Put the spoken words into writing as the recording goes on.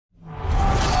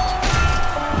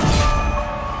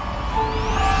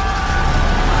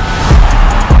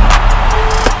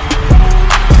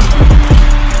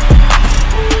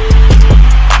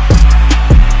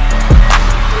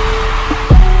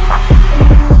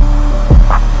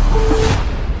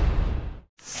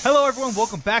gentlemen,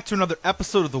 welcome back to another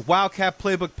episode of the Wildcat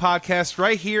Playbook podcast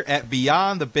right here at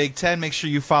Beyond the Big Ten. Make sure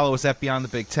you follow us at Beyond the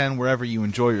Big Ten wherever you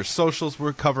enjoy your socials.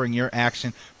 We're covering your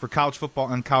action for college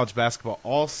football and college basketball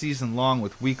all season long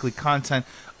with weekly content,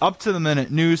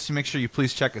 up-to-the-minute news. So make sure you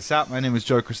please check us out. My name is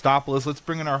Joey Christopoulos. Let's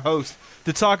bring in our host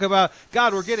to talk about,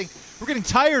 God, we're getting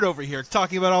tired over here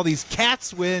talking about all these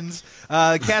Cats wins.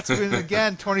 Cats win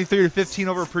again, 23-15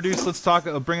 over Purdue. So let's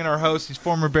bring in our host. He's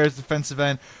former Bears defensive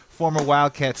end, former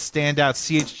Wildcats standout,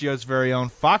 CHGO's very own,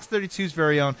 Fox 32's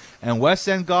very own, and West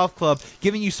End Golf Club,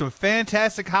 giving you some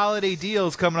fantastic holiday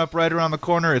deals coming up right around the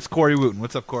corner. It's Corey Wootton.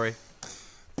 What's up, Corey?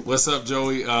 What's up,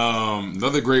 Joey?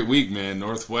 Another great week, man.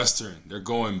 Northwestern, they're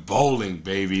going bowling,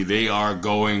 baby. They are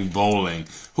going bowling.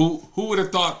 Who would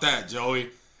have thought that, Joey?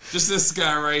 Just this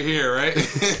guy right here, right?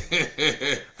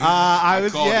 I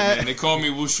called it, man. They called me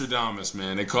Woostradamus,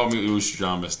 man. They called me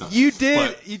Woostradamus. No. You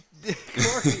did.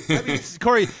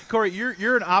 Corey,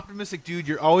 you're an optimistic dude.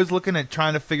 You're always looking at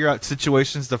trying to figure out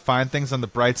situations to find things on the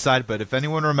bright side. But if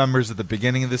anyone remembers, at the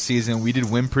beginning of the season, we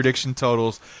did win prediction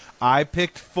totals. I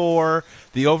picked 4.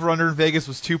 The over-under in Vegas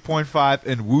was 2.5,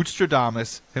 and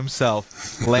Woostradamus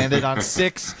himself landed on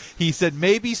 6. He said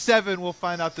maybe 7. We'll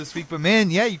find out this week. But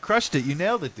man, yeah, you crushed it. You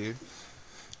nailed it, dude.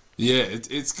 Yeah,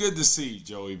 it's good to see,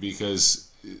 Joey, because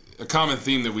a common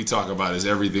theme that we talk about is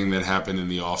everything that happened in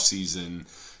the offseason,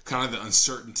 kind of the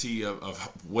uncertainty of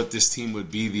what this team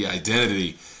would be, the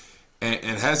identity.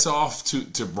 And hats off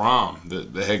to Braun,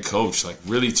 the head coach, like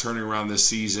really turning around this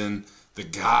season. The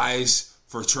guys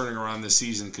for turning around this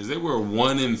season, because they were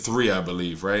 1-3, I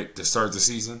believe, right, to start the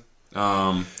season.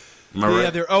 Am I right? Yeah,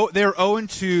 they're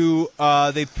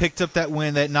 0-2. They picked up that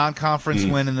win, that non-conference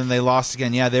win, and then they lost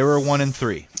again. Yeah, they were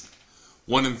 1-3.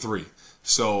 1-3.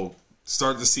 So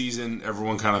start the season,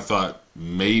 everyone kind of thought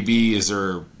maybe is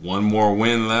there one more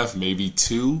win left, maybe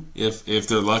 2 if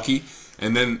they're lucky.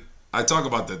 And then I talk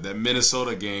about that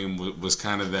Minnesota game was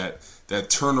kind of that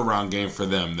turnaround game for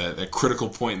them, that critical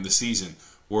point in the season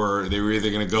where they were either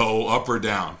going to go up or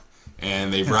down.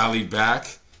 And they rallied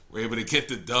back, were able to get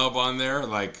the dub on there.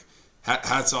 Like,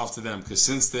 hats off to them, because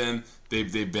since then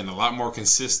they've been a lot more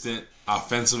consistent.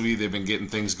 Offensively, they've been getting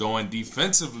things going.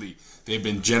 Defensively, they've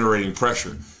been generating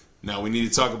pressure. Now, we need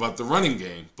to talk about the running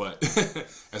game, but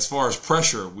as far as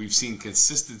pressure, we've seen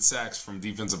consistent sacks from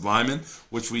defensive linemen,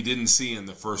 which we didn't see in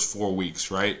the first 4 weeks,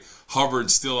 right?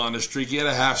 Hubbard's still on a streak. He had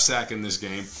a half sack in this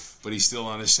game, but he's still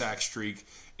on a sack streak.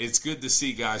 It's good to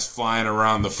see guys flying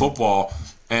around the football,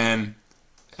 and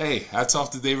hey, hats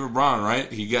off to David Braun,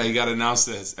 right? He got announced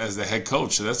as the head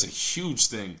coach, so that's a huge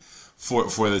thing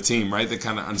for the team, right? The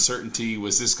kind of uncertainty,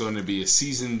 was this going to be a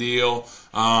season deal?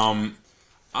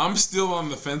 I'm still on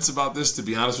the fence about this, to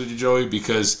be honest with you, Joey,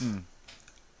 because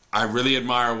I really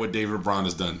admire what David Braun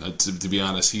has done, to be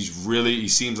honest. He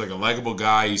seems like a likable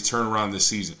guy. He's turned around this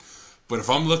season. But if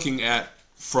I'm looking at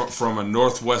from a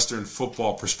Northwestern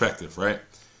football perspective, right?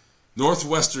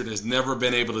 Northwestern has never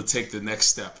been able to take the next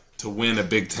step to win a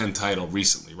Big Ten title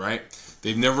recently, right?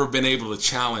 They've never been able to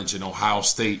challenge an Ohio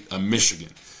State, a Michigan.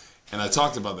 And I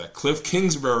talked about that. Cliff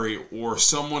Kingsbury or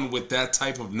someone with that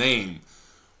type of name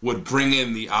would bring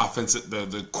in the offensive,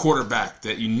 the quarterback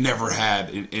that you never had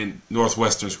in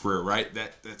Northwestern's career, right?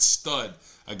 That stud,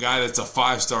 a guy that's a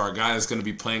 5-star, a guy that's going to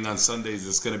be playing on Sundays,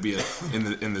 that's going to be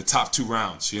in the top 2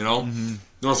 rounds, you know? Mm-hmm.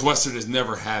 Northwestern has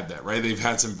never had that, right? They've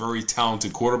had some very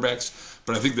talented quarterbacks,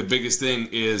 but I think the biggest thing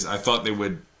is I thought they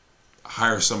would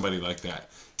hire somebody like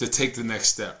that to take the next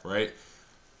step, right?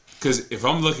 Because if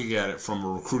I'm looking at it from a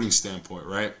recruiting standpoint,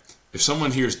 right? If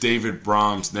someone hears David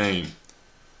Braun's name,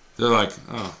 they're like,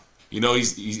 oh,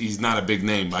 he's not a big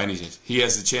name by any chance. He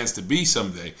has a chance to be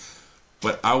someday,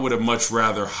 but I would have much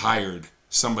rather hired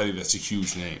somebody that's a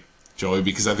huge name, Joey,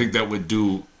 because I think that would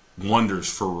do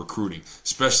wonders for recruiting.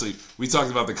 Especially, we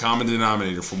talked about the common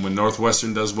denominator from when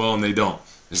Northwestern does well and they don't.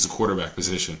 It's the quarterback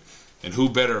position. And who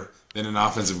better than an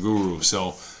offensive guru?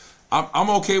 So I'm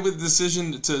okay with the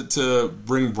decision to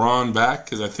bring Braun back,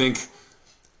 because I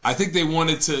think they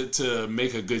wanted to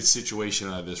make a good situation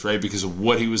out of this, right? Because of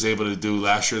what he was able to do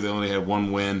last year. They only had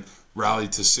 1 win,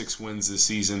 rallied to 6 wins this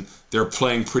season. They're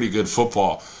playing pretty good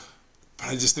football. But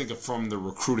I just think from the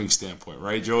recruiting standpoint,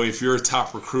 right, Joey? If you're a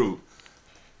top recruit,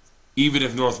 even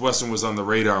if Northwestern was on the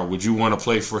radar, would you want to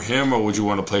play for him or would you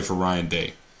want to play for Ryan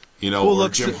Day? Or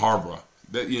Jim Harbaugh?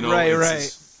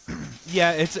 Right.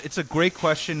 Yeah, it's a great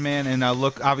question, man. And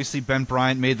look, obviously Ben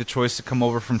Bryant made the choice to come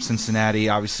over from Cincinnati,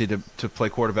 obviously to play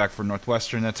quarterback for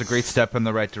Northwestern. That's a great step in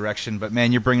the right direction. But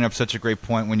man, you're bringing up such a great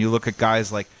point when you look at guys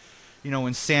like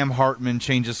when Sam Hartman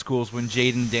changes schools, when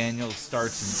Jaden Daniels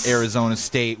starts in Arizona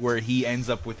State, where he ends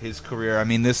up with his career. I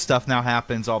mean, this stuff now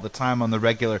happens all the time on the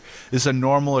regular. It's a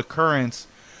normal occurrence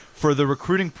for the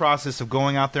recruiting process of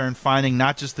going out there and finding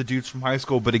not just the dudes from high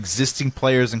school, but existing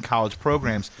players in college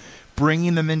programs,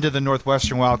 bringing them into the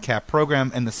Northwestern Wildcat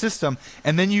program and the system,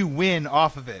 and then you win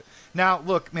off of it. Now,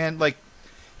 look, man,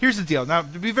 here's the deal. Now,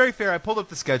 to be very fair, I pulled up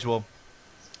the schedule.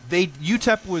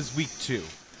 UTEP was week 2.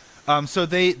 So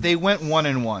they went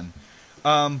 1-1.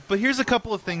 But here's a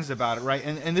couple of things about it, right?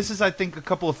 And this is, I think, a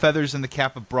couple of feathers in the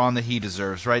cap of Braun that he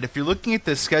deserves, right? If you're looking at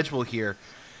the schedule here,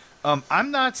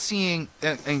 I'm not seeing,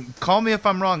 and call me if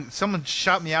I'm wrong, someone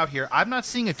shot me out here, I'm not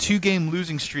seeing a 2-game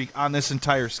losing streak on this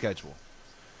entire schedule.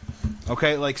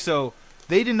 Okay, so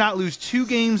they did not lose 2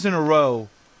 games in a row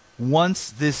once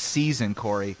this season,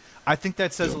 Corey. I think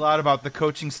that says a lot about the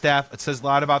coaching staff. It says a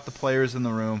lot about the players in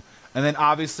the room. And then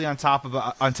obviously on top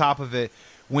of it,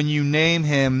 when you name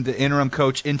him the interim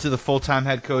coach into the full-time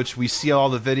head coach, we see all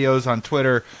the videos on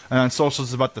Twitter and on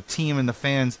socials about the team and the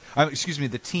fans,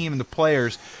 the team and the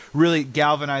players really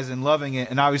galvanizing and loving it.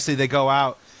 And obviously they go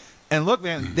out. And look,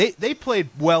 man, they played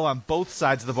well on both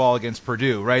sides of the ball against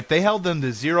Purdue, right? They held them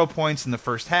to 0 points in the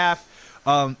first half.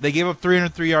 They gave up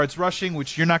 303 yards rushing,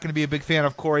 which you're not going to be a big fan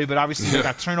of, Corey, but obviously they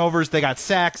got turnovers, they got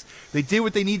sacks. They did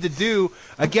what they need to do.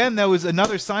 Again, that was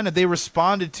another sign that they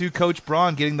responded to Coach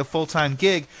Braun getting the full-time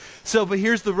gig. But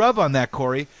here's the rub on that,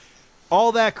 Corey.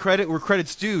 All that credit where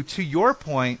credit's due. To your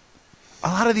point, a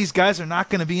lot of these guys are not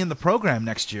going to be in the program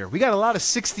next year. We got a lot of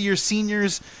sixth-year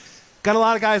seniors, got a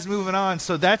lot of guys moving on,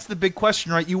 so that's the big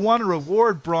question, right? You want to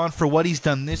reward Braun for what he's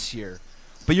done this year.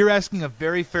 But you're asking a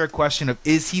very fair question of,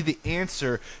 is he the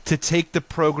answer to take the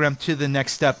program to the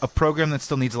next step, a program that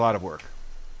still needs a lot of work?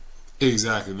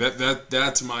 Exactly.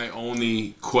 That's my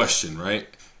only question, right?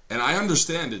 And I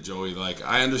understand it, Joey.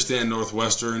 I understand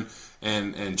Northwestern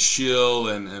and Schill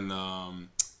and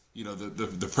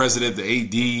the president,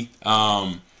 the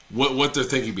AD, what they're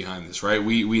thinking behind this, right?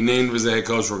 We named him as the head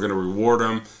coach. We're going to reward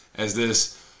him as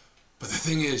this. But the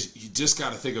thing is, you just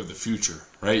got to think of the future,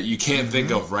 right? You can't think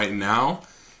of right now.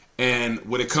 And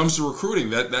when it comes to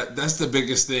recruiting, that's the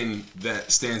biggest thing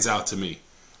that stands out to me,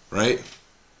 right?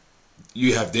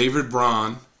 You have David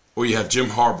Braun, or you have Jim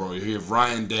Harbaugh, or you have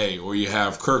Ryan Day, or you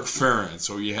have Kirk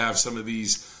Ferentz, or you have some of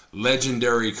these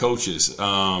legendary coaches,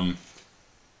 Brett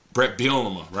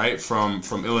Bielema, right, from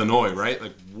Illinois, right?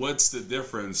 What's the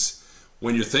difference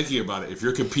when you're thinking about it? If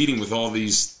you're competing with all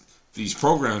these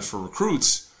programs for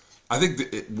recruits, I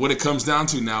think what it comes down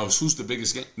to now is who's the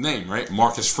biggest name, right?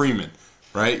 Marcus Freeman,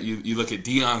 right? You look at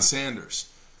Deion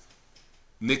Sanders,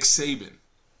 Nick Saban.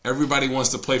 Everybody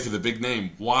wants to play for the big name.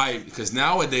 Why? Because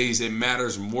nowadays it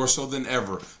matters more so than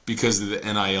ever because of the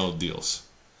NIL deals.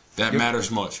 That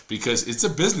matters much because it's a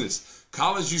business.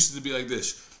 College used to be like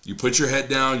this. You put your head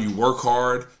down, you work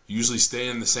hard, you usually stay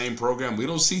in the same program. We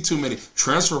don't see too many.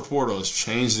 Transfer portal has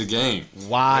changed the game.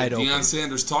 Wide open. Deion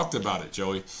Sanders talked about it,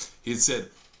 Joey. He said,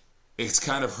 it's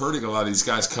kind of hurting a lot of these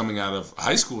guys coming out of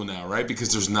high school now, right?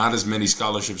 Because there's not as many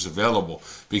scholarships available.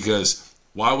 Because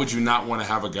why would you not want to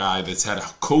have a guy that's had a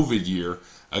COVID year,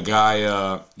 a guy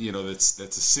that's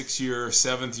a 6-year,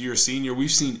 7th-year senior? We've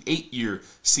seen 8-year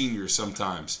seniors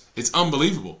sometimes. It's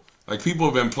unbelievable. People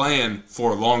have been playing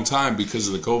for a long time because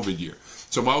of the COVID year.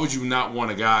 So why would you not want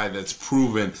a guy that's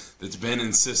proven, that's been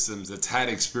in systems, that's had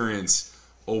experience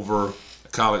over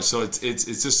college? So it's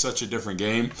just such a different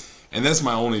game. And that's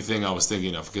my only thing I was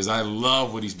thinking of because I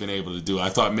love what he's been able to do. I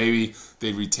thought maybe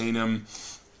they'd retain him,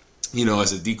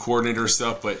 as a D coordinator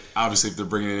stuff. But obviously if they're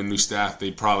bringing in new staff,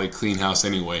 they'd probably clean house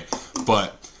anyway.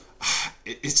 But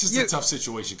it's just a tough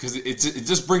situation because it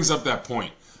just brings up that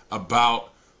point about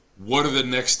what are the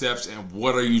next steps and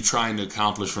what are you trying to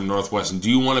accomplish from Northwestern?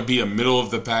 Do you want to be a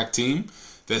middle-of-the-pack team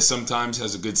that sometimes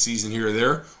has a good season here or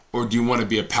there, or do you want to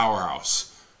be a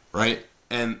powerhouse, right?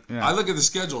 And I look at the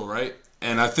schedule, right?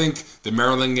 And I think the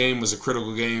Maryland game was a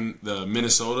critical game, the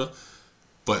Minnesota,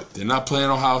 but they're not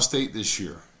playing Ohio State this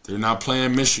year. They're not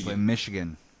playing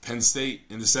Michigan. Penn State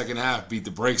in the second half beat the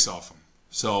brakes off them.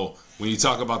 So when you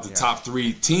talk about the top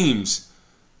 3 teams,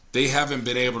 they haven't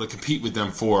been able to compete with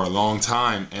them for a long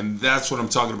time. And that's what I'm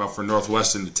talking about for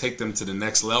Northwestern, to take them to the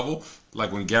next level,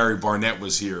 like when Gary Barnett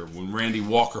was here, when Randy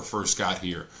Walker first got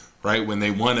here, right, when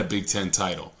they won a Big Ten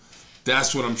title.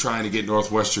 That's what I'm trying to get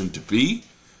Northwestern to be.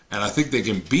 And I think they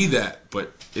can be that,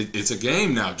 but it's a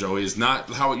game now, Joey. It's not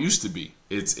how it used to be.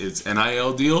 It's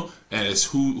NIL deal, and it's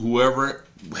whoever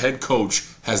head coach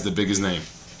has the biggest name.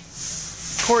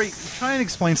 Corey, try and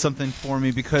explain something for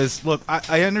me because, look,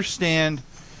 I understand,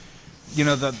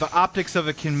 the optics of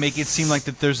it can make it seem like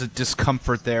that there's a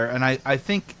discomfort there. And I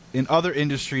think in other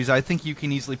industries, I think you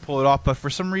can easily pull it off. But for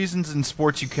some reasons in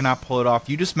sports, you cannot pull it off.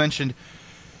 You just mentioned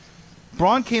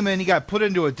Braun came in, he got put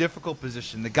into a difficult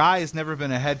position. The guy has never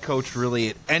been a head coach really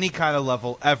at any kind of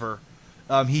level ever.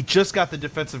 He just got the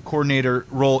defensive coordinator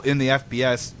role in the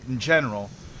FBS in general.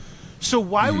 So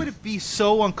why would it be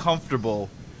so uncomfortable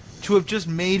to have just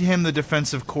made him the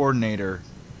defensive coordinator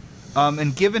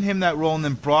and given him that role and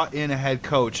then brought in a head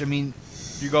coach? I mean,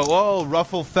 you go, oh,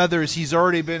 ruffle feathers, he's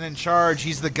already been in charge.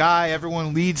 He's the guy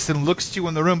everyone leads and looks to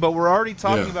in the room. But we're already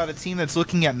talking about a team that's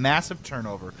looking at massive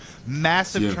turnover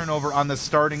on the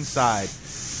starting side,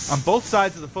 on both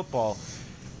sides of the football.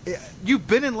 You've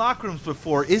been in locker rooms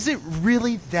before. Is it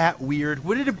really that weird?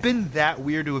 Would it have been that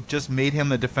weird to have just made him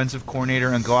the defensive coordinator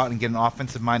and go out and get an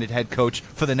offensive-minded head coach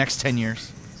for the next 10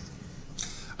 years?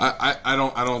 I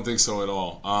don't think so at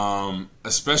all.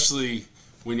 Especially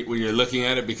when you're looking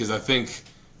at it, because I think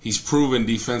he's proven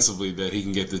defensively that he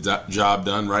can get the job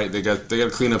done. Right? They got to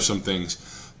clean up some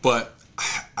things, but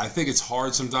I think it's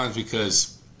hard sometimes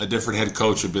because a different head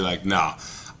coach would be like, "Nah,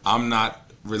 I'm not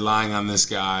relying on this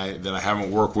guy that I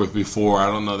haven't worked with before. I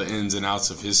don't know the ins and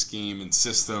outs of his scheme and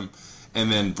system,"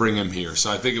 and then bring him here. So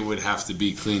I think it would have to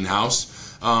be clean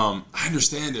house. I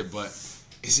understand it, but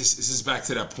it's just back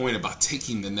to that point about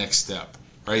taking the next step,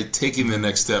 right? Taking the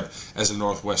next step as a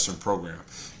Northwestern program.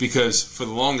 Because for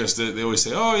the longest, they always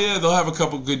say, oh, yeah, they'll have a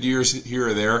couple good years here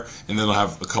or there, and then they'll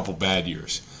have a couple bad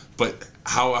years. But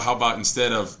how about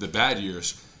instead of the bad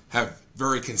years, have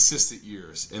very consistent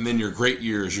years, and then your great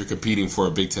years, you're competing for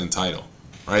a Big Ten title,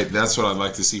 right? That's what I'd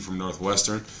like to see from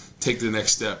Northwestern. Take the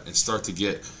next step and start to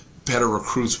get better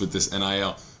recruits with this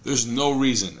NIL. There's no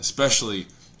reason, especially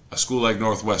a school like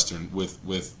Northwestern, with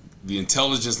the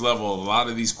intelligence level of a lot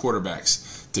of these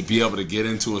quarterbacks, to be able to get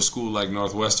into a school like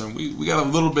Northwestern. We got a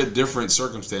little bit different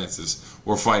circumstances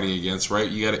we're fighting against, right?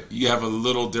 You have a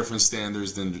little different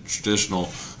standards than the traditional,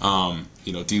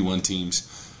 D1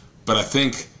 teams. But I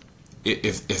think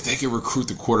if they can recruit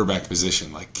the quarterback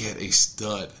position, like get a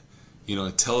stud,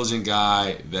 intelligent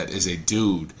guy that is a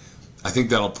dude, I think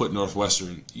that'll put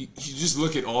Northwestern. You just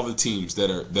look at all the teams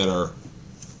that are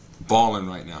balling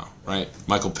right now, right?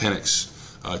 Michael Penix,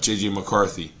 J.J.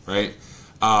 McCarthy, right?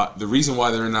 The reason why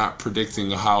they're not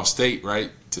predicting Ohio State, right,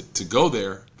 to go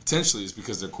there potentially is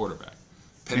because their quarterback.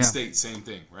 Penn State, same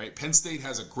thing, right? Penn State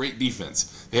has a great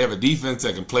defense. They have a defense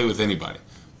that can play with anybody,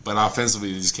 but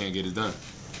offensively they just can't get it done.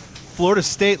 Florida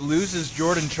State loses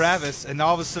Jordan Travis, and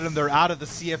all of a sudden they're out of the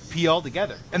CFP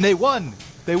altogether. And they won.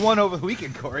 They won over the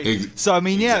weekend, Corey. So, I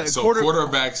mean, So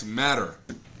quarterbacks matter.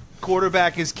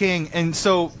 Quarterback is king. And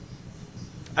so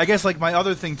I guess, like, my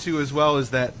other thing, too, as well,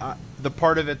 is that the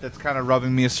part of it that's kind of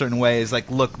rubbing me a certain way is, like,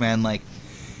 look, man, like,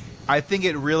 I think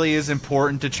it really is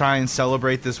important to try and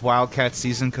celebrate this Wildcat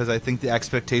season because I think the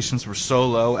expectations were so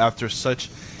low after such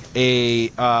a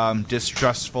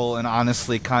distrustful and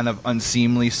honestly kind of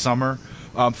unseemly summer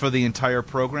for the entire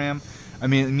program. I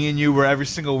mean, me and you were every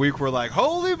single week we're like,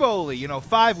 holy moly,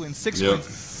 5 wins, 6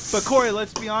 wins. But, Corey,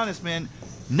 let's be honest, man.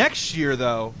 Next year,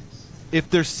 though, if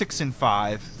they're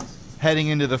 6-5 heading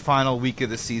into the final week of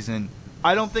the season,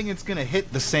 I don't think it's going to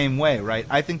hit the same way, right?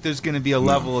 I think there's going to be a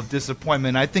level of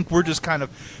disappointment. I think we're just kind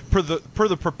of, per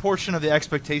the proportion of the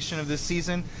expectation of this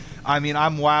season, I mean,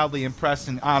 I'm wildly impressed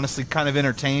and honestly kind of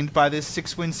entertained by this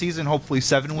 6-win season, hopefully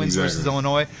 7 wins versus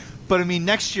Illinois. But, I mean,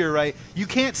 next year, right, you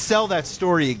can't sell that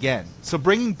story again. So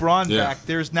bringing Braun back,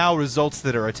 there's now results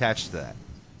that are attached to that.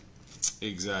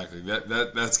 Exactly.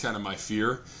 That's kind of my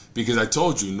fear because I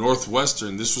told you,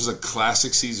 Northwestern, this was a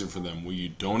classic season for them where you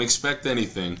don't expect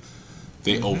anything.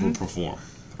 They overperform,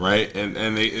 right? And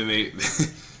they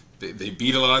they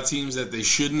beat a lot of teams that they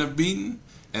shouldn't have beaten,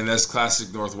 and that's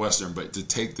classic Northwestern. But to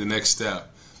take the next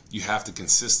step, you have to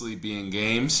consistently be in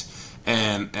games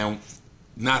and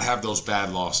not have those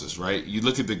bad losses, right? You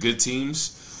look at the good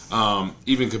teams,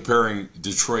 even comparing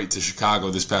Detroit to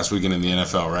Chicago this past weekend in the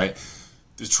NFL, right?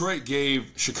 Detroit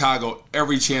gave Chicago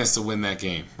every chance to win that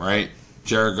game, right?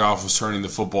 Jared Goff was turning the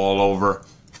football over,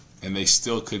 and they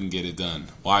still couldn't get it done.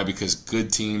 Why? Because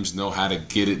good teams know how to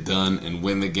get it done and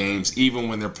win the games, even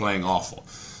when they're playing awful.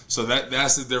 So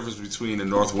that's the difference between a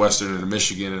Northwestern and a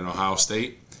Michigan and Ohio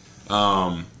State.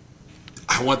 I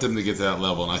want them to get to that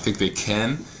level, and I think they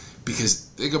can. Because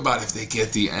think about if they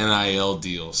get the NIL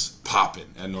deals popping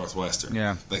at Northwestern.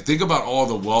 Yeah. Like, think about all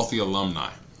the wealthy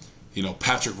alumni.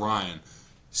 Patrick Ryan,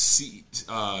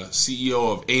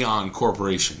 CEO of Aon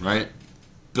Corporation, right?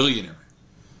 Billionaire.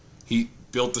 He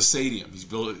built the stadium. He's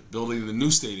building the new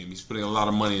stadium. He's putting a lot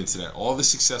of money into that. All the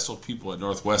successful people at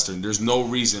Northwestern, there's no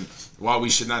reason why we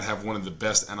should not have one of the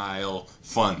best NIL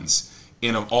funds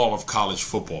in all of college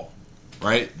football.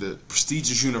 right? The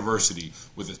prestigious university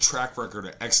with a track record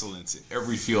of excellence in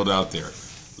every field out there.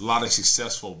 A lot of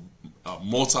successful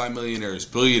multimillionaires,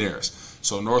 billionaires.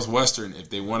 So Northwestern, if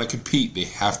they want to compete, they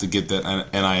have to get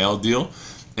that NIL deal.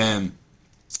 And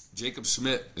Jacob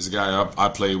Smith is a guy I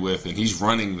play with, and he's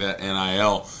running that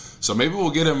NIL. So maybe we'll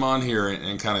get him on here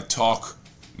and kind of talk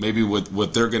maybe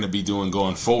what they're going to be doing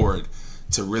going forward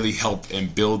to really help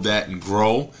and build that and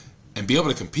grow and be able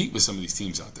to compete with some of these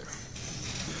teams out there.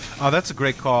 Oh, that's a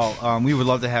great call. We would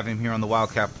love to have him here on the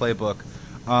Wildcat Playbook.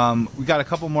 We got a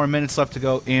couple more minutes left to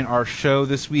go in our show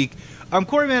this week.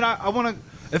 Corey, man, I want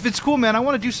to, if it's cool, man, I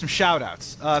want to do some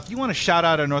shout-outs. If you want to shout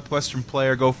out a Northwestern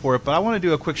player, go for it. But I want to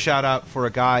do a quick shout-out for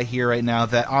a guy here right now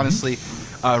that honestly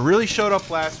really showed up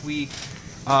last week.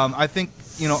 I think,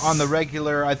 on the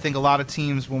regular, I think a lot of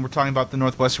teams, when we're talking about the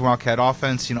Northwestern Wildcat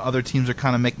offense, other teams are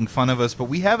kind of making fun of us. But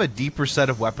we have a deeper set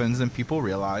of weapons than people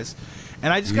realize.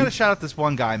 And I just got to shout out this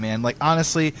one guy, man. Like,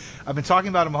 honestly, I've been talking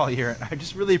about him all year, and I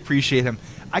just really appreciate him.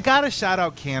 I got to shout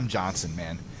out Cam Johnson,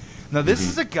 man. Now, this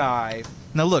is a guy.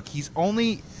 Now, look, he's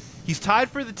tied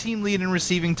for the team lead in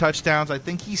receiving touchdowns. I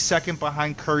think he's second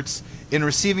behind Kurtz in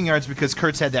receiving yards because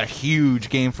Kurtz had that huge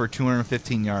game for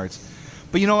 215 yards.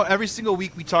 But, every single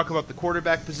week we talk about the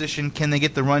quarterback position. Can they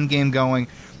get the run game going?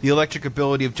 The electric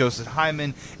ability of Joseph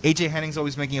Hyman. A.J. Henning's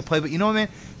always making a play. But you know what, man?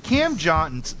 Cam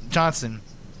Johnson,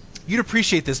 you'd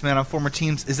appreciate this, man, on former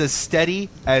teams, is as steady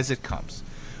as it comes.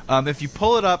 If you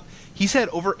pull it up, he's had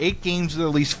over 8 games with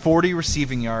at least 40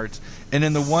 receiving yards. And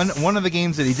in the one of the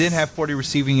games that he didn't have 40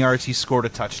 receiving yards, he scored a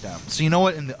touchdown. So you know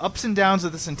what? In the ups and downs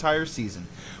of this entire season,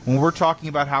 when we're talking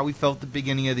about how we felt at the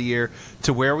beginning of the year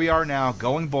to where we are now,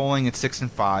 going bowling at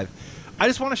 6-5, I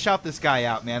just want to shout this guy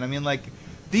out, man. I mean, like,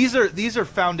 these are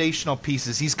foundational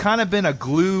pieces. He's kind of been a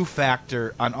glue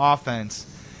factor on offense.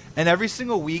 And every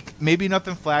single week, maybe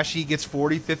nothing flashy, he gets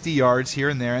 40, 50 yards here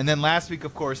and there. And then last week,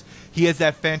 of course, he has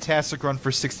that fantastic run for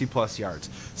 60-plus yards.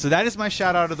 So that is my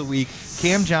shout-out of the week.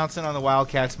 Cam Johnson on the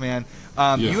Wildcats, man.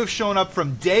 You have shown up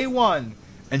from day one,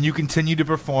 and you continue to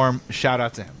perform.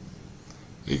 Shout-out to him.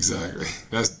 Exactly.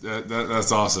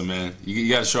 That's awesome, man.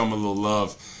 You got to show him a little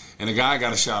love. And the guy I got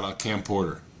to shout out, Cam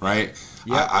Porter, right?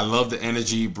 Yep. I love the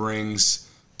energy he brings.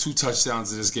 2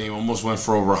 touchdowns in this game. Almost went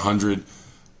for over 100.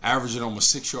 Averaging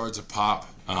almost 6 yards a pop.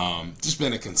 Just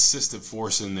been a consistent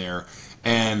force in there.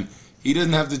 And he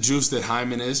doesn't have the juice that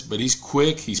Hyman is, but he's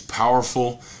quick, he's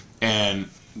powerful. And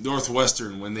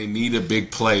Northwestern, when they need a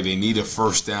big play, they need a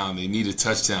first down, they need a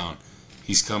touchdown,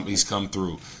 he's come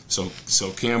through.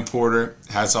 So Cam Porter,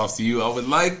 hats off to you. I would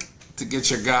like to get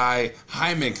your guy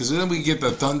Hyman, because then we get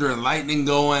the thunder and lightning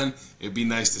going. It'd be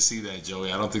nice to see that,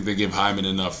 Joey. I don't think they give Hyman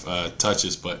enough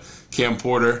touches, but Cam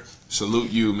Porter,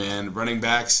 salute you, man. Running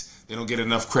backs, they don't get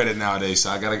enough credit nowadays,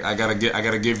 so I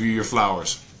gotta give you your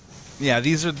flowers. Yeah,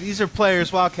 these are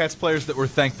players, Wildcats players, that we're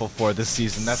thankful for this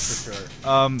season. That's for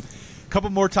sure. Couple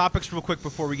more topics real quick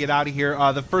before we get out of here.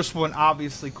 The first one,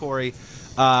 obviously, Corey.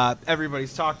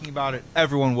 Everybody's talking about it.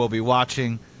 Everyone will be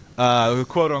watching.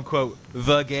 Quote unquote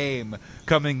the game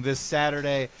coming this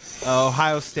Saturday.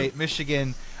 Ohio State,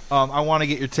 Michigan. I want to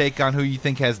get your take on who you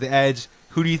think has the edge.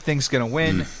 Who do you think's going to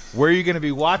win? Where are you going to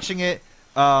be watching it?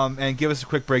 And give us a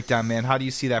quick breakdown, man. How do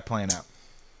you see that playing out?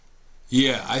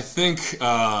 Yeah, I think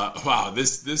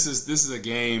this is a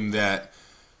game that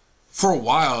for a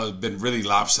while has been really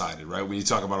lopsided, right? When you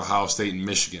talk about Ohio State and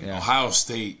Michigan, Ohio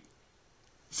State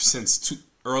since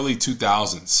early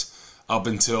 2000s up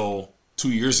until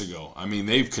 2 years ago, I mean,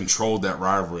 they've controlled that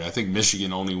rivalry. I think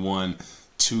Michigan only won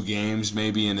 2 games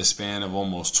maybe in a span of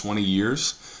almost 20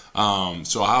 years.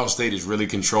 So Ohio State has really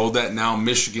controlled that. Now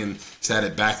Michigan has had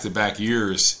it back-to-back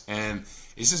years, and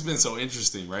it's just been so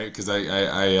interesting, right? Because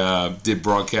I did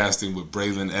broadcasting with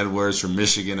Braylon Edwards from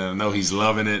Michigan, and I know he's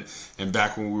loving it. And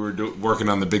back when we were working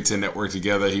on the Big Ten Network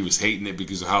together, he was hating it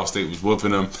because Ohio State was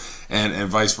whooping him, and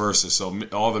vice versa. So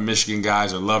all the Michigan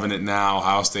guys are loving it now.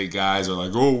 Ohio State guys are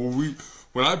like, oh, well,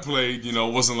 when I played, it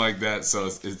wasn't like that. So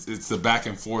it's the back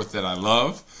and forth that I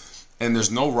love. And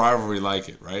there's no rivalry like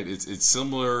it, right? It's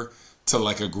similar to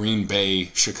like a Green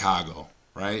Bay, Chicago,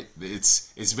 right?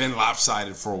 It's been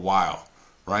lopsided for a while,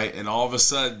 right? And all of a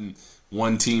sudden,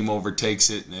 one team overtakes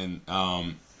it, and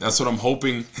that's what I'm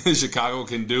hoping Chicago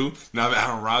can do. Now that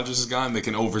Aaron Rodgers is gone, they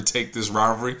can overtake this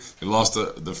rivalry. They lost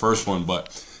the first one,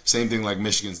 but same thing like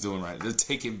Michigan's doing, right? They're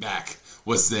taking back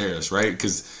what's theirs, right?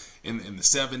 Because in the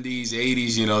 70s,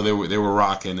 80s, they were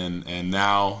rocking, and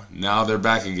now they're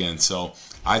back again. So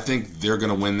I think they're going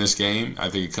to win this game. I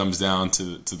think it comes down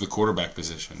to the quarterback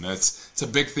position. It's a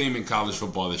big theme in college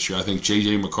football this year. I think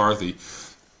J.J. McCarthy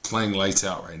playing lights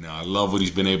out right now. I love what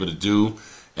he's been able to do.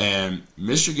 And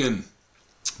Michigan,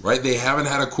 right? They haven't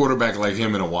had a quarterback like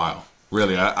him in a while.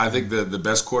 Really, I think the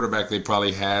best quarterback they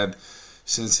probably had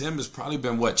since him has probably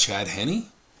been what, Chad Henne,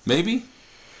 maybe.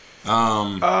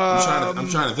 I'm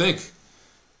trying to think.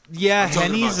 Yeah, I'm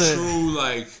talking Henne's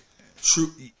about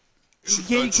true. You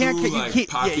can't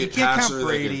count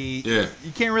Brady. Yeah.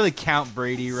 You can't really count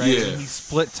Brady, right? Yeah. He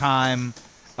split time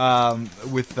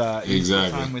with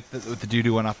the dude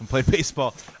who went off and played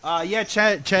baseball.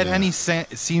 Chad Henne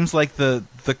seems like the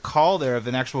call there of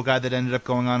an actual guy that ended up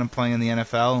going on and playing in the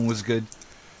NFL and was a good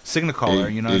signal caller.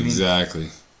 You know what I mean? Exactly.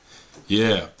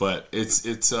 Yeah, but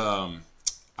it's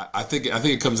I think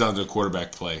it comes down to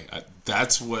quarterback play.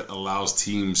 That's what allows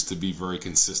teams to be very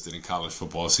consistent in college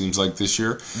football, it seems like this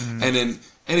year. Mm-hmm. And in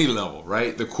any level,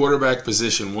 right? The quarterback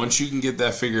position, once you can get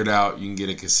that figured out, you can get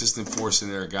a consistent force in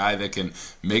there, a guy that can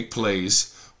make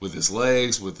plays with his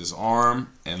legs, with his arm,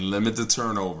 and limit the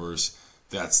turnovers.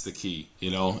 That's the key, you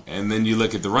know? And then you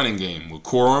look at the running game. With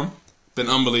Corum, been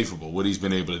unbelievable what he's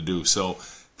been able to do. So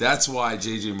that's why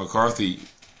J.J. McCarthy,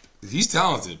 he's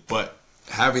talented, but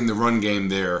having the run game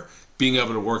there, being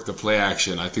able to work the play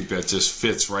action, I think that just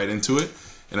fits right into it.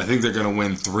 And I think they're going to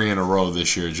win 3 in a row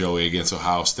this year, Joey, against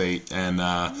Ohio State. And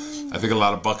I think a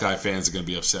lot of Buckeye fans are going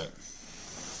to be upset.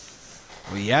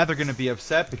 Well, yeah, they're going to be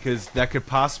upset because that could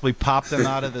possibly pop them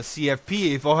out of the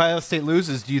CFP. If Ohio State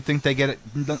loses, do you think they get it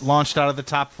launched out of the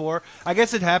top 4? I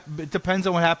guess it depends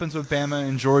on what happens with Bama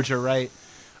and Georgia, right?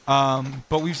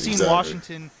 But we've seen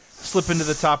Washington slip into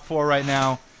the top 4 right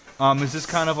now. Is this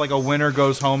kind of like a winner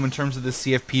goes home in terms of the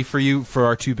CFP for you, for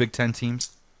our 2 Big Ten teams?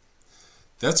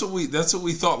 That's what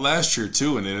we thought last year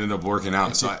too, and it ended up working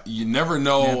out. So you never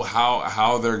know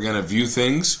how they're going to view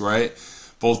things, right?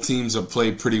 Both teams have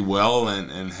played pretty well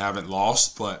and haven't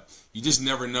lost, but you just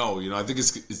never know. You know, I think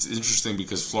it's interesting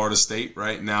because Florida State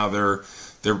right now they're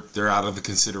out of the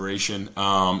consideration.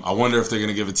 I wonder if they're going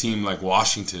to give a team like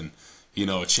Washington, you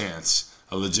know,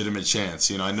 a legitimate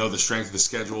chance. You know, I know the strength of the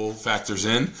schedule factors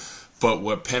in, but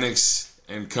what Penix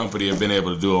and company have been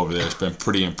able to do over there has been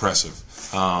pretty impressive.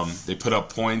 They put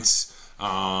up points,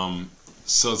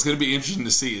 so it's going to be interesting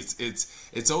to see.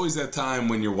 It's always that time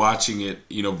when you're watching it,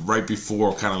 you know, right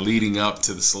before, kind of leading up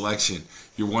to the selection.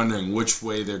 You're wondering which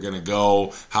way they're going to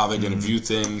go, how they're going to view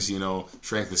things. You know,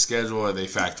 strength of schedule. Are they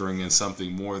factoring in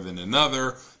something more than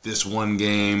another? This one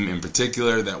game in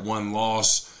particular, that one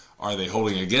loss. Are they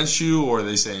holding against you, or are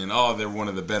they saying, oh, they're one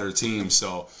of the better teams?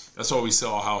 So that's why we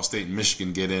saw Ohio State and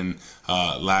Michigan get in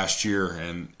last year,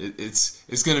 and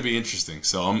it's going to be interesting.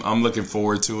 So I'm looking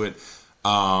forward to it.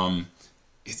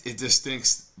 It just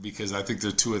stinks because I think they're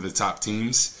 2 of the top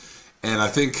teams, and I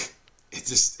think it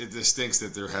just stinks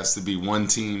that there has to be one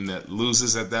team that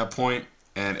loses at that point.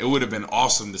 And it would have been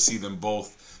awesome to see them both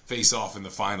face off in the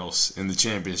finals in the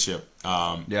championship.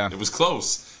 It was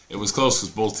close. It was close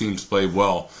because both teams played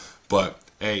well. But,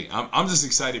 hey, I'm just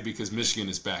excited because Michigan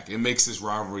is back. It makes this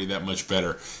rivalry that much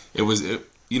better.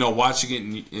 Watching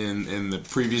it in the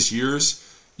previous years,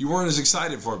 you weren't as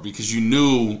excited for it because you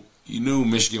knew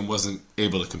Michigan wasn't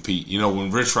able to compete. You know,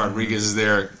 when Rich Rodriguez is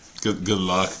there, good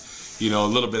luck. You know,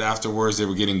 a little bit afterwards they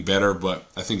were getting better, but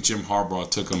I think Jim Harbaugh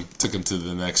took him to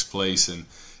the next place. And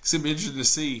it's going to be interesting to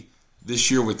see this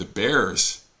year with the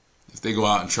Bears if they go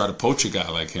out and try to poach a guy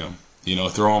like him. You know,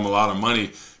 throw him a lot of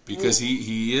money. Because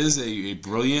he is a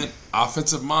brilliant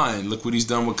offensive mind. Look what he's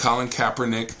done with Colin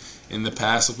Kaepernick in the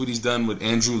past. Look what he's done with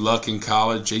Andrew Luck in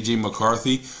college, J.J.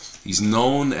 McCarthy. He's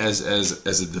known as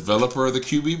a developer of the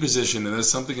QB position, and that's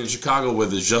something in Chicago,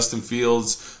 whether it's Justin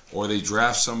Fields or they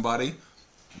draft somebody.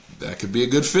 That could be a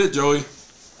good fit, Joey.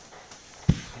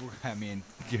 I mean,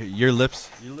 your lips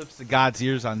to God's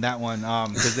ears on that one,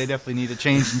 because they definitely need a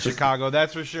change in Chicago.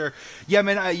 That's for sure. Yeah,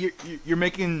 man, you're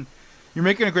making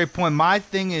a great point. My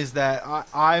thing is that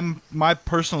my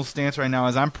personal stance right now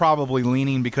is I'm probably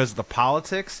leaning because of the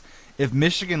politics. If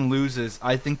Michigan loses,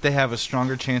 I think they have a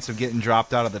stronger chance of getting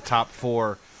dropped out of the top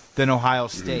 4 than Ohio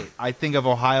State. I think if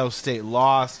Ohio State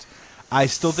lost, I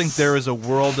still think there is a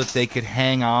world that they could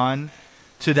hang on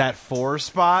to that 4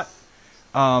 spot.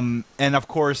 And of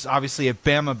course, obviously, if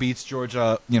Bama beats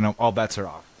Georgia, you know, all bets are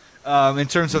off. In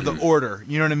terms of the order,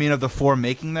 you know what I mean, of the 4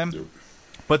 making them.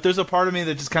 But there's a part of me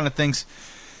that just kind of thinks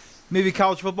maybe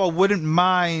college football wouldn't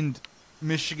mind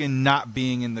Michigan not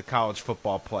being in the college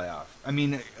football playoff. I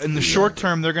mean, in the short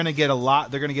term, they're going to get a lot.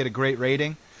 They're going to get a great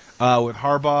rating with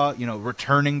Harbaugh, you know,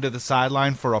 returning to the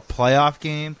sideline for a playoff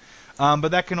game. But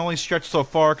that can only stretch so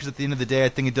far because at the end of the day, I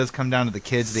think it does come down to the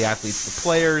kids, the athletes, the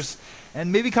players.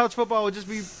 And maybe college football would just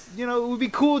be, you know, it would be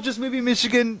cool just maybe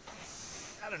Michigan,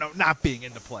 don't know, not being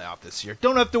in the playoff this year.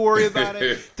 Don't have to worry about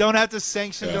it. Don't have to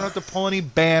sanction. Don't have to pull any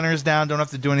banners down. Don't have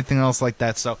to do anything else like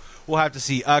that. So we'll have to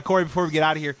see. Corey, before we get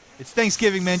out of here, it's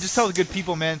Thanksgiving, man. Just tell the good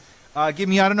people, man. Give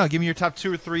me your top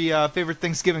 2 or 3 favorite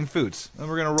Thanksgiving foods, and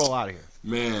we're gonna roll out of here.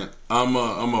 Man, I'm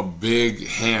a big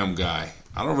ham guy.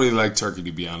 I don't really like turkey,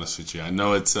 to be honest with you. I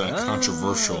know it's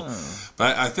controversial,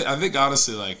 but I think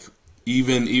honestly, like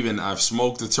even I've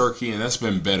smoked the turkey and that's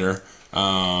been better.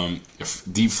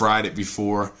 Deep fried it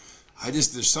before.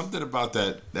 There's something about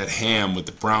that ham with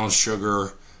the brown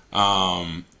sugar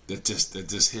that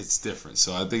just hits different.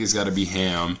 So I think it's got to be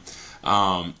ham,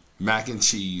 mac and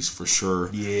cheese for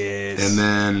sure. Yes. And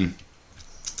then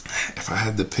if I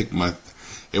had to pick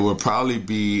it would probably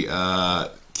be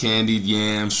candied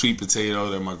yam, sweet potato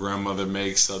that my grandmother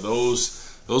makes. So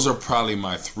those are probably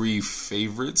my 3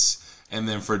 favorites. And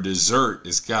then for dessert,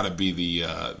 it's got to be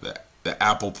the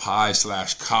apple pie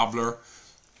 / cobbler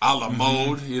a la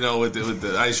mode, with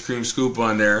the ice cream scoop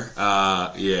on there.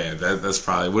 That's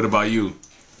probably. What about you?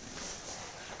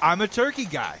 I'm a turkey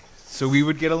guy, so we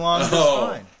would get along just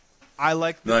fine. I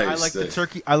like the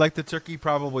turkey. I like the turkey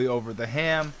probably over the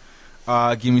ham.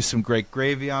 Give me some great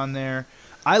gravy on there.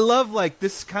 I love,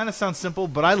 this kind of sounds simple,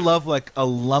 but I love a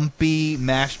lumpy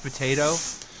mashed potato.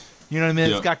 You know what I mean?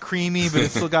 Yep. It's got creamy, but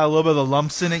it's still got a little bit of the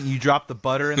lumps in it. And you drop the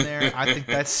butter in there. I think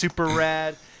that's super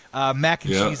rad. Mac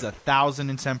and cheese,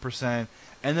 1,010%.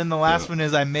 And then the last one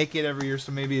is I make it every year,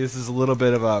 so maybe this is a little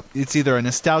bit of it's either a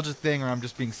nostalgia thing or I'm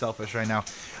just being selfish right now.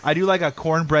 I do like a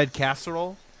cornbread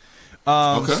casserole.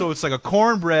 So it's like a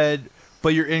cornbread, but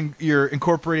you're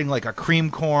incorporating like a cream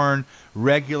corn,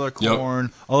 regular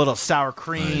corn, a little sour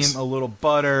cream, a little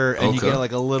butter, and you get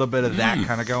like a little bit of that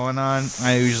kind of going on.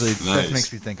 That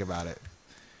makes me think about it.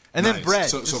 And then bread.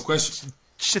 So question.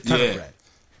 Shit ton of bread.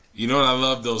 You know what I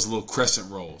love? Those little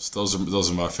crescent rolls. Those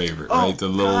are my favorite, right? The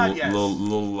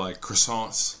little like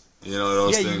croissants. You know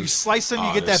those things. Yeah, you slice them,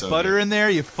 you get that butter in there,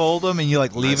 you fold them, and you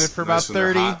leave it for about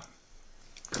 30.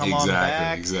 Come on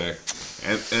back. Exactly.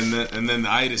 And then the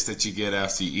itis that you get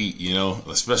after you eat,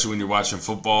 especially when you're watching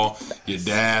football, your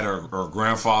dad or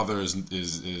grandfather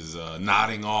is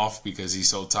nodding off because he's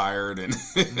so tired and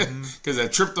because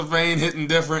that tryptophan hitting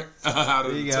different out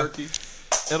of the turkey.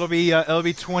 It'll be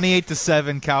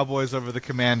 28-7 Cowboys over the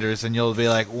Commanders, and you'll be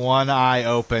like one eye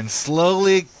open,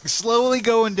 slowly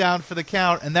going down for the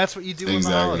count, and that's what you do on the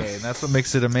holiday, and that's what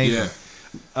makes it amazing.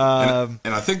 Yeah.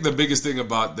 And I think the biggest thing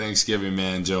about Thanksgiving,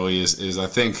 man, Joey, is I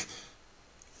think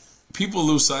people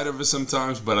lose sight of it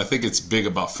sometimes, but I think it's big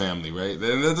about family, right?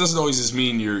 And that doesn't always just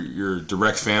mean your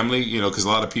direct family, because a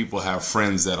lot of people have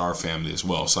friends that are family as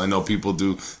well. So I know people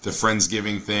do the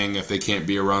Friendsgiving thing if they can't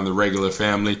be around the regular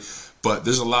family. But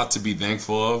there's a lot to be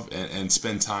thankful of and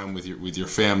spend time with your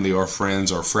family or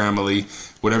friends or family,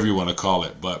 whatever you want to call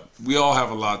it. But we all have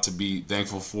a lot to be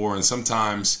thankful for, and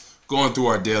sometimes going through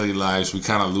our daily lives, we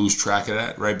kind of lose track of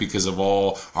that, right? Because of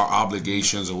all our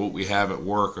obligations or what we have at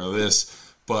work or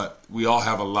this. But we all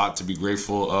have a lot to be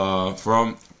grateful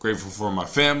from. Grateful for my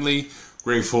family.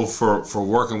 Grateful for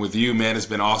working with you, man. It's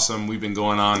been awesome. We've been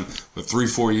going on for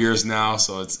 3-4 years now.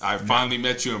 So I finally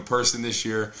met you in person this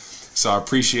year. So I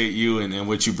appreciate you and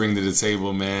what you bring to the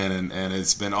table, man. And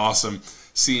it's been awesome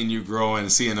seeing you grow and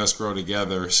seeing us grow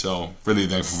together. So really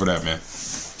thankful for that, man.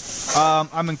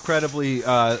 I'm incredibly,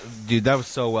 dude, that was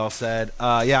so well said.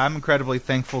 I'm incredibly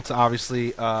thankful to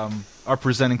obviously our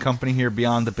presenting company here,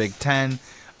 Beyond the Big Ten.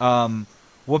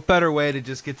 What better way to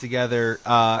just get together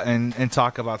and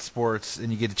talk about sports,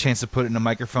 and you get a chance to put it in a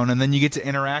microphone, and then you get to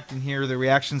interact and hear the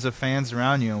reactions of fans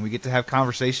around you, and we get to have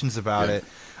conversations about it.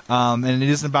 And it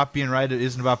isn't about being right, it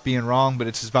isn't about being wrong, but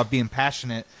it's just about being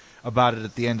passionate about it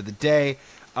at the end of the day.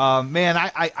 Man,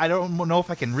 I don't know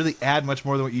if I can really add much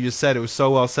more than what you just said. It was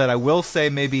so well said. I will say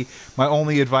maybe my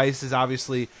only advice is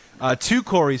obviously to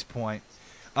Corey's point,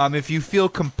 if you feel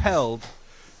compelled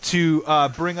to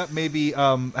bring up maybe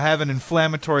have an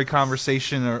inflammatory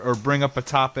conversation or bring up a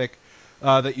topic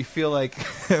that you feel like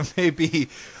maybe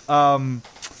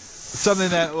something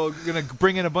that will going to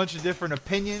bring in a bunch of different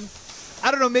opinions. I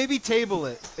don't know, maybe table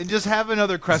it and just have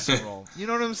another crescent roll. You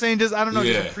know what I'm saying? Just, I don't know,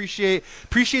 just appreciate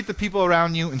the people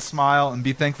around you and smile and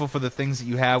be thankful for the things that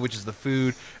you have, which is the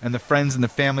food and the friends and the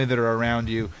family that are around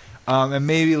you, and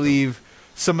maybe leave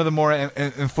some of the more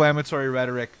inflammatory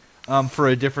rhetoric for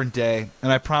a different day.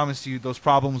 And I promise you those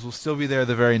problems will still be there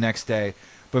the very next day,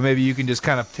 but maybe you can just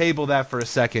kind of table that for a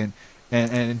second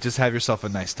and just have yourself a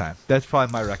nice time. That's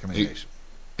probably my recommendation.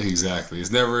 Exactly.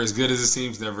 It's never as good as it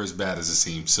seems, never as bad as it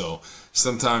seems. So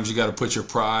sometimes you got to put your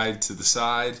pride to the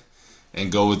side and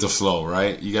go with the flow,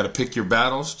 right? You got to pick your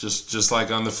battles, just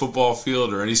like on the football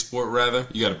field or any sport, rather.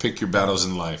 You got to pick your battles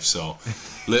in life. So,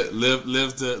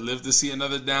 live to see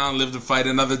another down, live to fight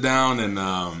another down, and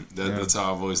that's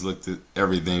how I've always looked at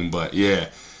everything. But yeah,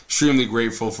 extremely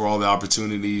grateful for all the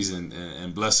opportunities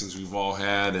and blessings we've all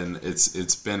had, and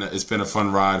it's been a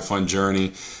fun ride, fun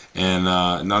journey, and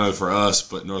not only for us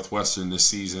but Northwestern this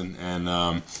season,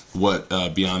 and what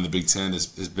Beyond the Big Ten has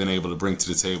been able to bring to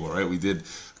the table. Right, we did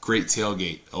great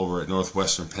tailgate over at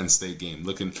Northwestern Penn State game.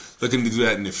 Looking to do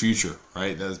that in the future,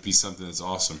 right? That would be something that's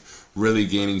awesome. Really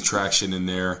gaining traction in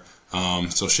there.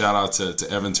 So shout out to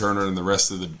Evan Turner and the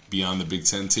rest of the Beyond the Big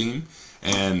Ten team.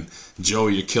 And Joe,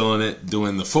 you're killing it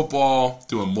doing the football,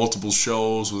 doing multiple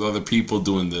shows with other people,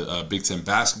 doing the Big Ten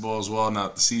basketball as well. Now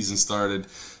that the season started.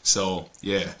 So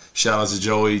yeah, shout out to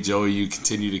Joey. Joey, you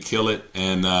continue to kill it,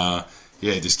 and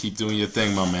just keep doing your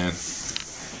thing, my man.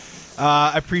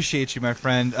 I appreciate you, my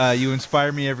friend. You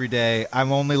inspire me every day. I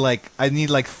need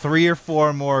 3 or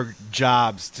 4 more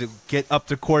jobs to get up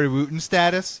to Corey Wootton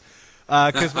status.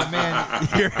 Because my man,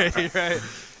 you're right.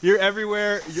 You're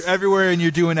everywhere. You're everywhere, and you're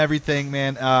doing everything,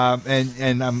 man.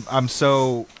 And I'm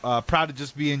so proud to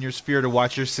just be in your sphere to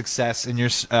watch your success and your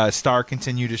star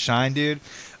continue to shine, dude.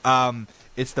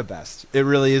 It's the best. It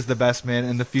really is the best, man.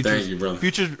 And the future, thank you, brother.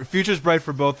 Future's bright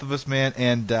for both of us, man.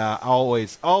 And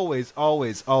always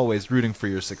rooting for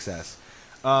your success.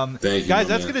 Thank you, guys.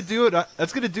 That's gonna do it.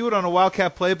 That's gonna do it on a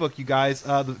Wildcat Playbook, you guys.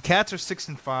 The Cats are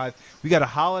 6-5. We got a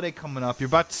holiday coming up. You're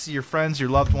about to see your friends, your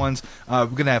loved ones. We're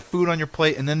gonna have food on your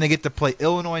plate, and then they get to play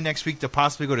Illinois next week to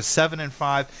possibly go to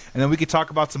 7-5, and then we could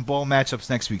talk about some bowl matchups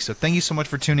next week. So thank you so much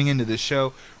for tuning into this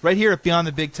show right here at Beyond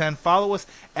the Big Ten. Follow us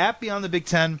at Beyond the Big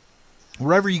Ten.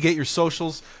 Wherever you get your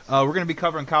socials. We're going to be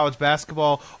covering college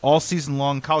basketball all season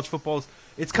long. College football,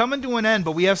 it's coming to an end,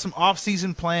 but we have some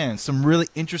off-season plans, some really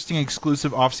interesting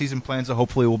exclusive off-season plans that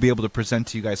hopefully we'll be able to present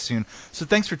to you guys soon. So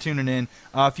thanks for tuning in.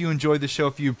 If you enjoyed the show,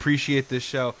 if you appreciate this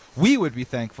show, we would be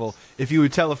thankful if you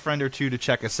would tell a friend or two to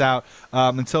check us out.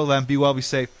 Until then, be well, be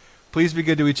safe. Please be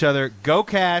good to each other. Go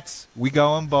Cats. We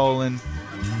going bowling.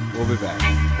 We'll be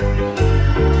back.